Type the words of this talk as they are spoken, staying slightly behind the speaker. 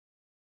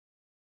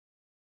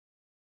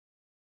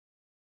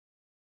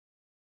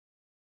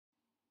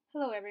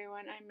Hello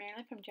everyone, I'm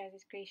Marilyn from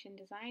Jazzy's Creation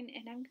Design,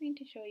 and I'm going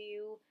to show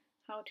you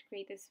how to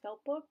create this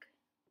felt book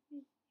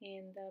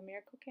in the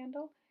Miracle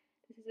Candle.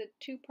 This is a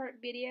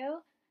two-part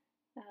video.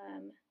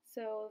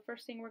 So the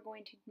first thing we're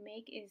going to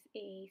make is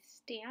a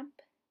stamp.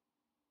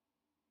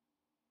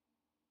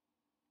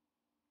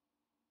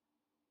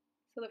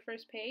 So the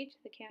first page,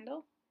 the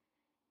candle.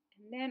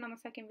 And then on the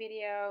second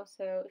video,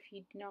 so if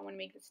you do not want to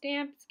make the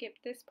stamp, skip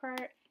this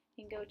part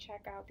and go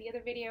check out the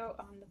other video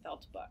on the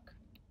felt book.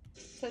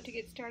 So to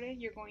get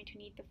started, you're going to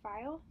need the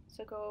file.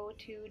 So go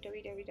to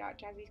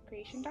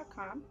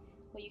www.jazzyscreation.com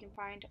where you can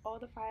find all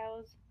the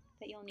files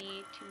that you'll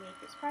need to make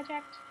this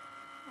project.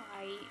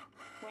 I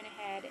went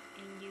ahead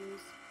and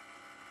used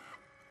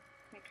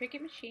my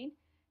Cricut machine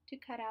to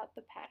cut out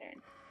the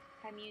pattern.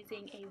 I'm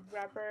using a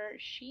rubber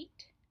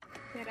sheet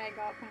that I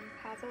got from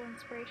Puzzle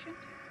Inspiration,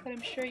 but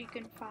I'm sure you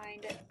can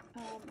find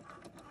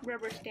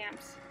rubber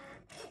stamps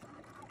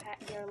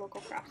at your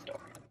local craft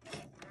store.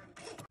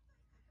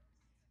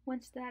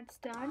 Once that's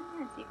done,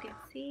 as you can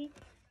see,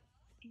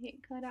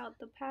 it cut out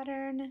the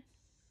pattern,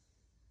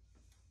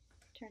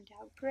 turned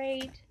out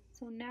great.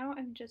 So now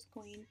I'm just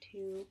going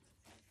to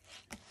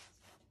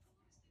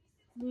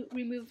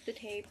remove the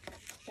tape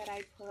that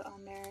I put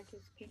on there,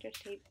 this painter's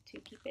tape to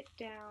keep it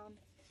down.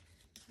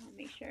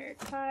 Make sure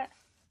it's cut.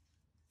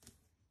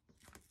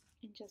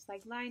 And just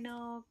like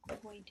vinyl, I'm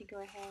going to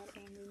go ahead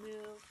and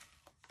remove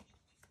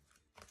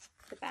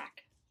the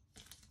back.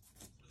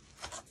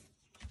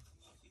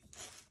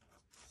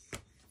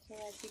 So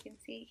as you can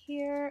see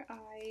here,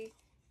 I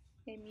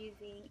am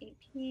using a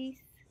piece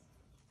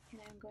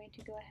and I'm going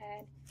to go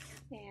ahead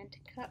and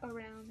cut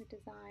around the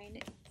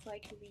design so I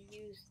can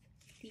reuse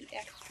the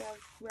extra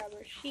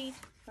rubber sheet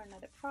for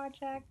another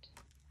project.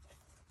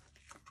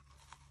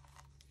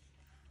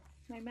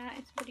 My mat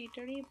is pretty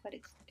dirty, but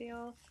it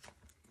still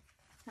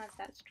has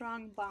that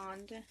strong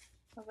bond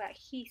of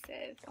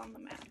adhesive on the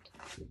mat.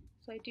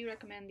 So I do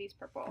recommend these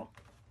purple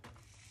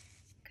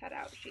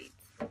cutout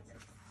sheets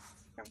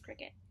from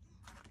Cricut.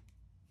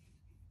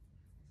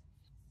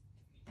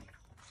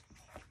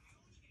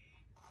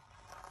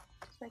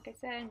 Like I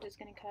said, I'm just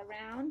going to cut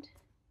around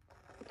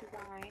the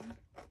design,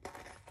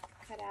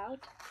 cut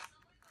out,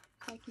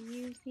 so I can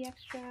use the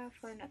extra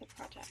for another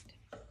project.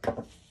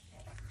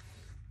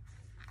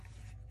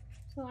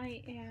 So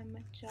I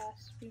am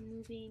just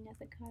removing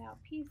the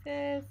cutout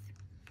pieces.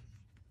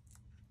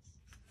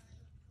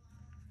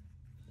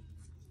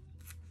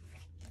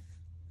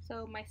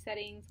 So my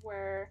settings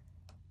were,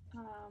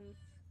 I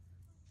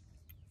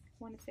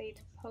want to say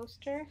it's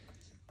poster,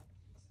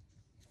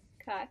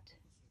 cut,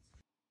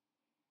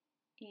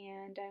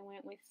 and I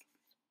went with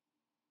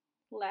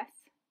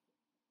less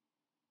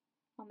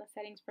on the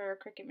settings for a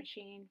Cricut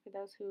machine for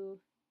those who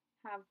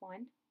have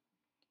one.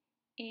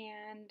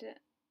 And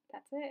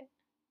that's it.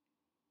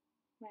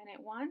 Ran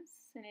it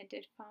once and it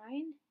did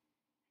fine,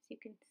 as you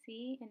can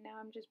see, and now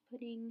I'm just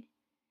putting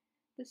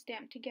the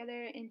stamp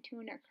together into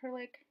an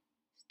acrylic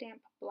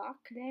stamp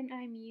block. Then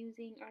I'm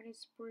using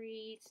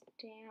Artesprix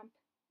stamp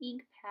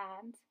ink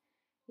pads.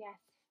 Yes,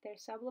 they're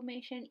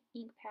Sublimation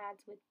ink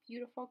pads with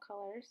beautiful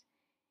colors.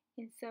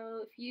 And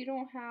so if you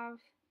don't have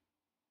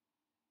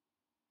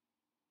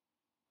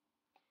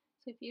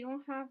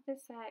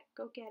this set,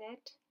 go get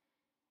it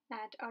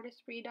at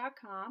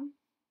artesprix.com.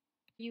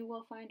 You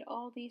will find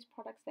all these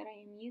products that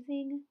I am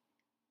using.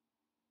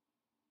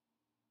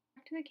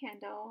 Back to the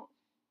candle,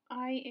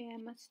 I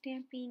am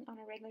stamping on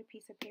a regular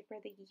piece of paper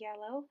the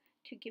yellow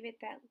to give it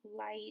that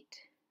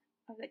light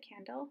of the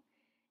candle.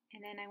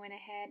 And then I went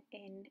ahead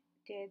and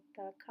did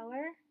the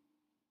color.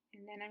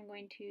 And then I'm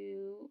going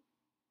to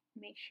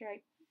make sure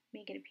I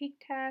make it a peak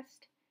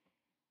test.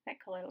 That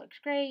color looks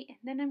great. And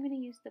then I'm going to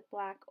use the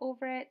black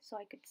over it so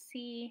I could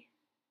see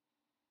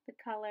the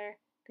color,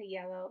 the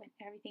yellow, and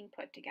everything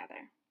put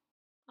together.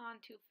 On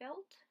to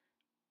felt.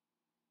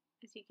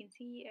 As you can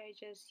see, I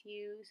just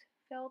use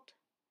felt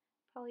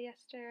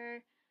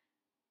polyester,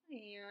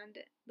 and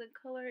the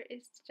color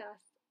is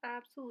just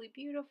absolutely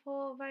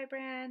beautiful,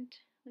 vibrant.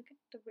 Look at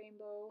the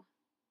rainbow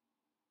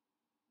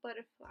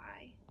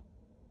butterfly.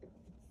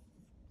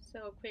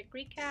 So quick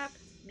recap,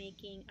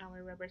 making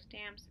our rubber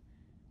stamps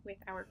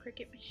with our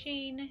Cricut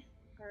machine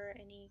or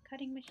any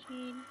cutting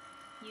machine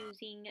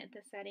using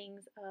the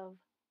settings of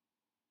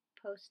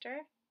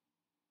poster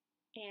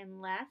and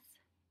less,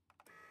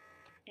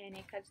 and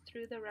it cuts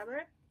through the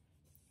rubber.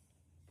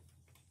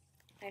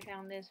 I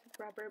found this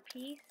rubber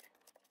piece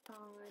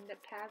on the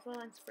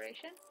Puzzle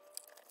Inspiration,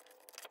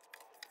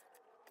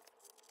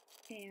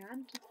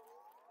 and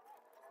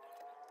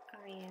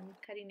I am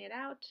cutting it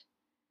out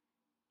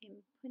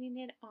and putting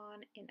it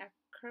on an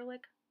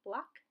acrylic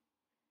block.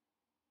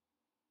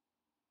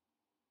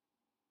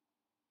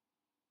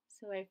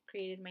 So I've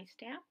created my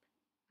stamp.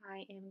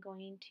 I am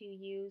going to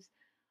use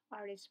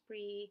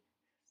Artesprix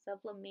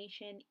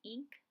Sublimation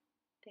ink.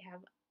 They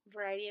have a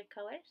variety of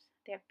colors.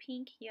 They have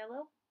pink,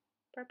 yellow,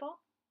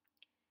 purple.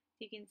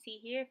 You can see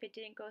here, if it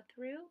didn't go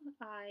through,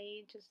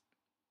 I just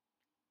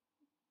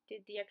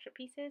did the extra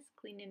pieces,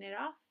 cleaning it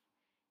off.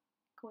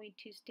 Going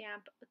to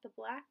stamp the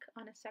black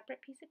on a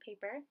separate piece of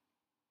paper.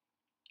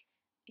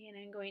 And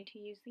I'm going to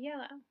use the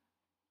yellow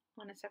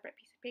on a separate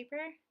piece of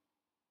paper,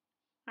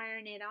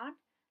 iron it on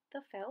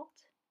the felt,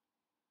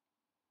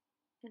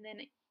 and then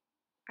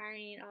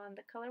ironing on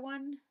the color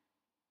one,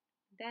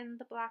 then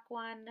the black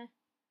one,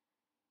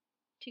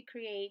 to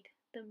create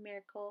the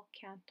Miracle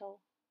Canto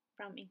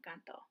from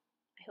Encanto.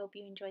 I hope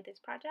you enjoyed this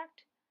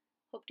project.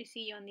 Hope to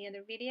see you on the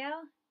other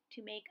video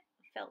to make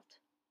a felt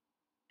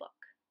book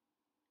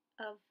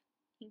of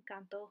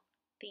Encanto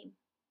theme.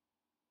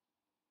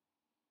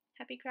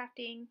 Happy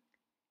crafting!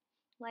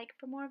 Like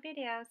for more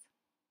videos.